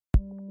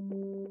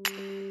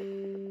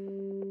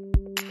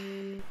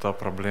та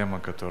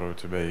проблема, которая у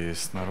тебя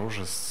есть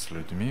снаружи с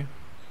людьми,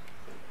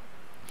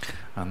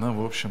 она,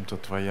 в общем-то,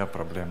 твоя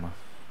проблема.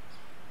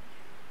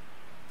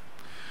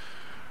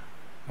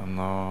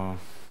 Но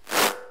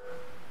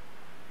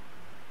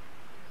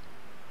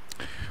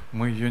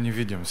мы ее не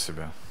видим в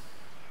себе.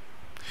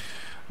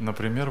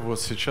 Например, вот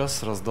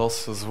сейчас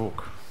раздался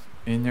звук,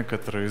 и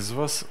некоторые из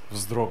вас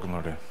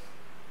вздрогнули.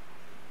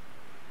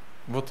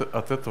 Вот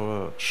от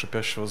этого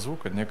шипящего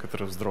звука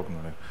некоторые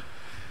вздрогнули.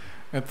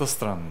 Это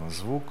странно.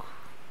 Звук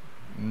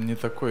не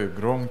такой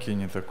громкий,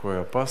 не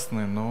такой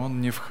опасный, но он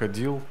не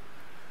входил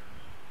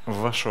в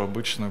вашу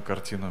обычную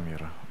картину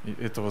мира. И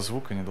этого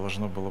звука не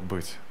должно было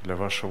быть для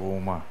вашего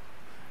ума.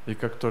 И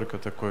как только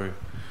такой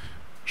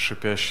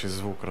шипящий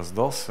звук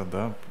раздался,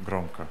 да,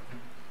 громко,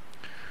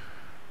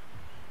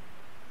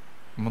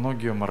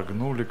 многие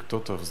моргнули,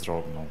 кто-то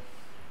вздрогнул.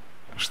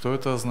 Что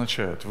это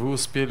означает? Вы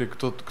успели,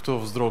 кто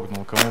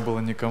вздрогнул, кому было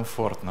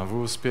некомфортно,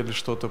 вы успели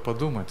что-то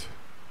подумать?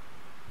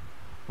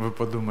 Вы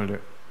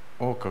подумали: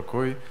 о,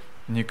 какой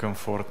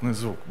некомфортный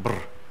звук,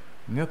 бррр.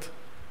 Нет?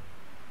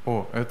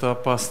 О, это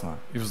опасно,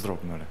 и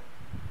вздрогнули.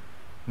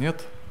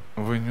 Нет?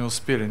 Вы не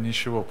успели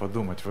ничего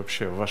подумать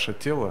вообще, ваше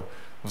тело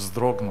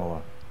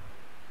вздрогнуло.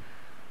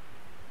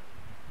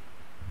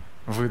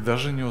 Вы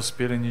даже не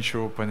успели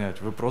ничего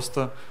понять, вы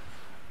просто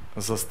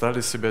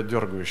застали себя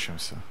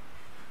дергающимся.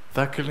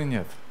 Так или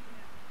нет?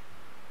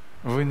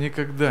 Вы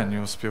никогда не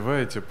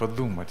успеваете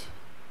подумать.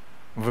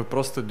 Вы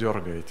просто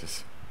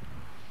дергаетесь.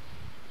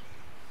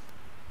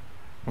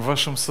 В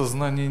вашем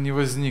сознании не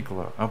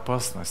возникла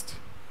опасность.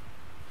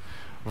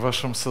 В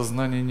вашем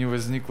сознании не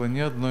возникло ни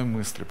одной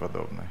мысли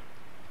подобной.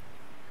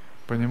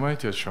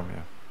 Понимаете, о чем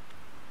я?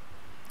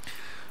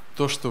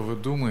 То, что вы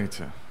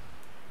думаете,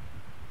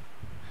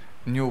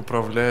 не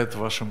управляет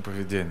вашим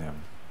поведением.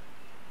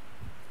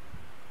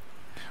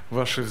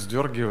 Ваши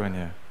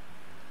вздергивания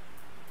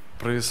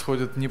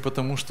происходят не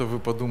потому, что вы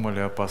подумали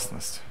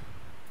опасность.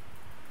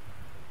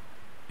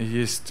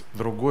 Есть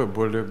другой,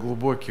 более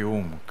глубокий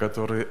ум,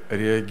 который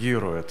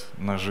реагирует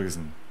на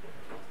жизнь.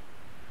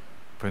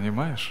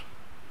 Понимаешь?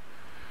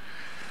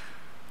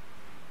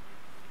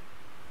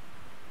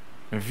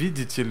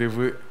 Видите ли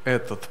вы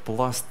этот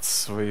пласт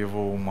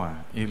своего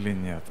ума или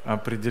нет?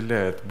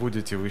 Определяет,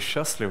 будете вы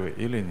счастливы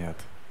или нет.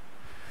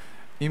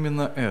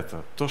 Именно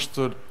это, то,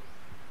 что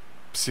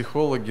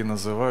психологи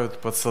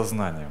называют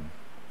подсознанием.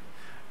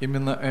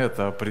 Именно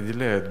это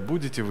определяет,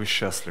 будете вы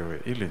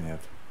счастливы или нет.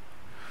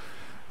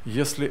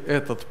 Если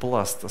этот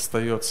пласт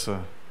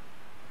остается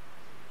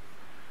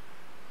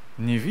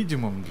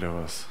невидимым для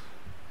вас,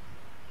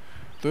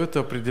 то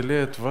это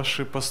определяет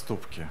ваши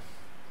поступки.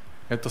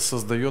 Это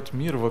создает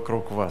мир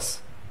вокруг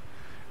вас.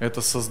 Это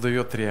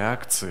создает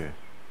реакции,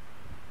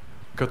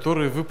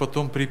 которые вы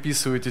потом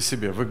приписываете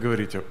себе. Вы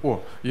говорите: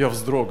 о, я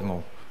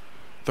вздрогнул.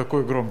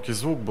 Такой громкий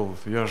звук был,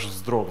 я же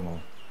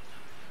вздрогнул.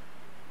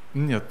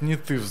 Нет, не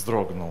ты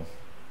вздрогнул.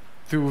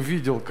 Ты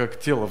увидел, как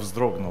тело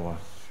вздрогнуло.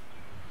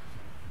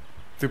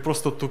 Ты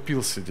просто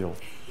тупил сидел.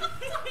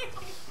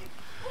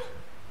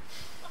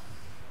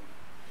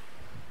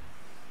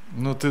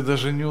 Но ты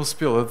даже не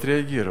успел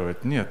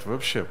отреагировать. Нет,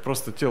 вообще,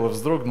 просто тело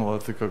вздрогнуло, а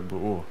ты как бы: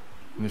 о,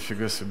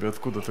 нифига себе,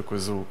 откуда такой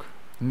звук?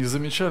 Не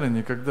замечали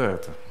никогда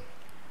это?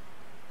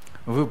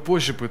 Вы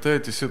позже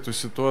пытаетесь эту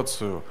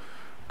ситуацию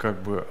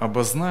как бы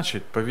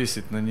обозначить,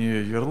 повесить на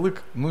нее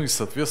ярлык, ну и,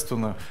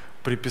 соответственно,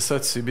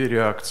 приписать себе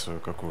реакцию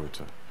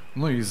какую-то.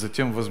 Ну и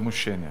затем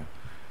возмущение.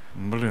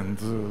 Блин,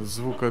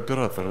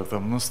 звукооператоры,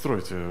 там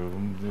настройте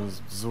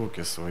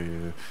звуки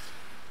свои.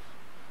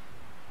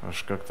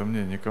 Аж как-то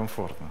мне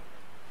некомфортно.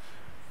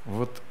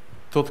 Вот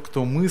тот,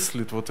 кто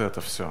мыслит вот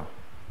это все,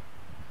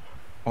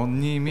 он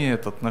не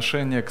имеет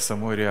отношения к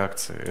самой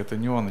реакции. Это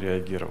не он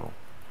реагировал.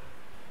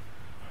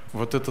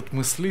 Вот этот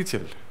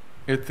мыслитель,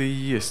 это и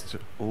есть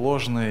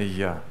ложное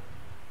 «я»,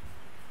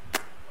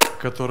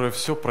 которое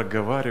все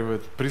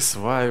проговаривает,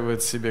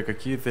 присваивает себе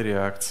какие-то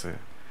реакции.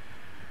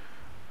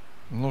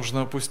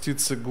 Нужно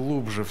опуститься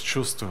глубже в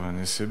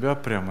чувствование себя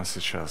прямо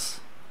сейчас.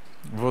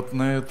 Вот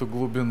на эту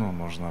глубину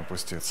нужно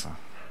опуститься.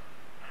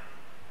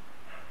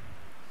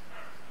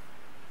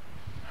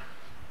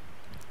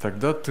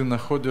 Тогда ты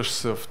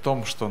находишься в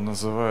том, что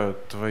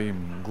называют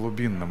твоим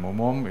глубинным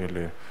умом,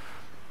 или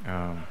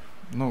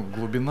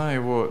глубина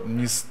его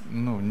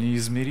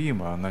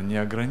неизмерима, она не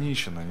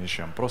ограничена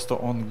ничем. Просто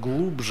он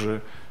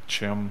глубже,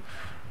 чем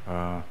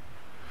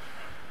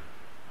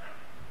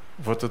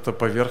вот эта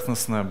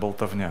поверхностная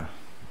болтовня.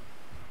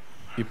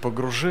 И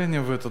погружение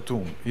в этот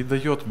ум и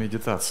дает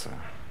медитация.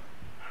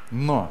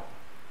 Но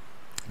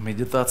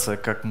медитация,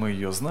 как мы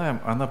ее знаем,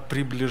 она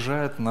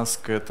приближает нас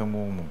к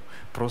этому уму.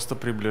 Просто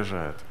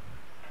приближает.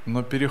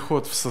 Но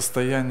переход в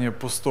состояние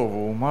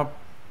пустого ума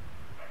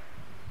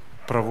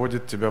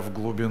проводит тебя в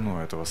глубину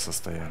этого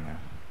состояния.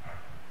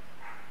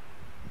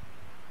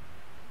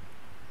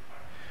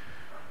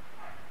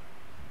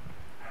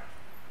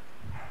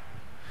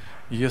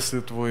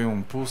 Если твой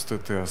ум пуст, и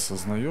ты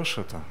осознаешь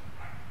это,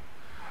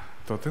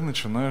 то ты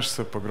начинаешь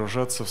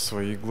погружаться в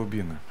свои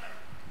глубины.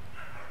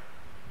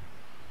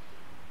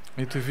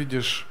 И ты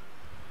видишь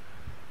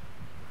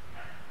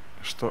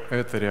что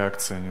эта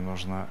реакция не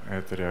нужна,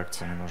 эта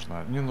реакция не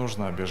нужна. Не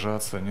нужно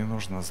обижаться, не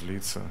нужно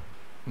злиться.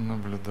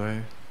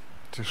 Наблюдай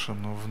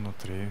тишину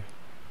внутри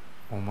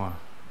ума.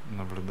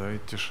 Наблюдай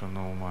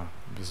тишину ума,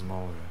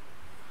 безмолвие.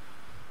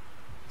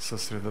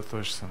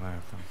 Сосредоточься на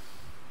этом.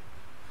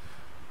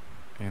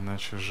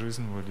 Иначе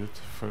жизнь будет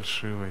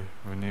фальшивой,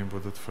 в ней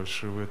будут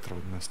фальшивые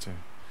трудности,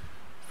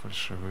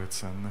 фальшивые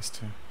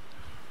ценности,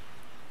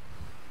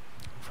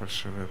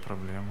 фальшивые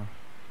проблемы,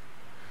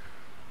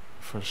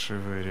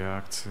 фальшивые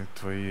реакции,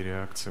 твои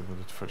реакции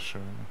будут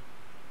фальшивыми.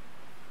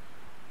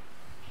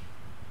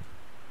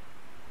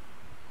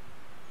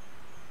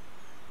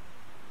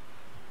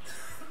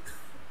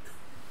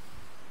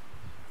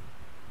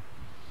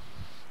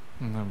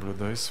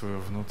 Наблюдай свою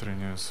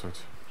внутреннюю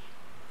суть.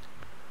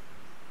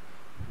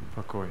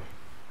 Покой.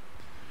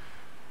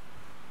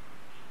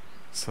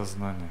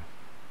 Сознание.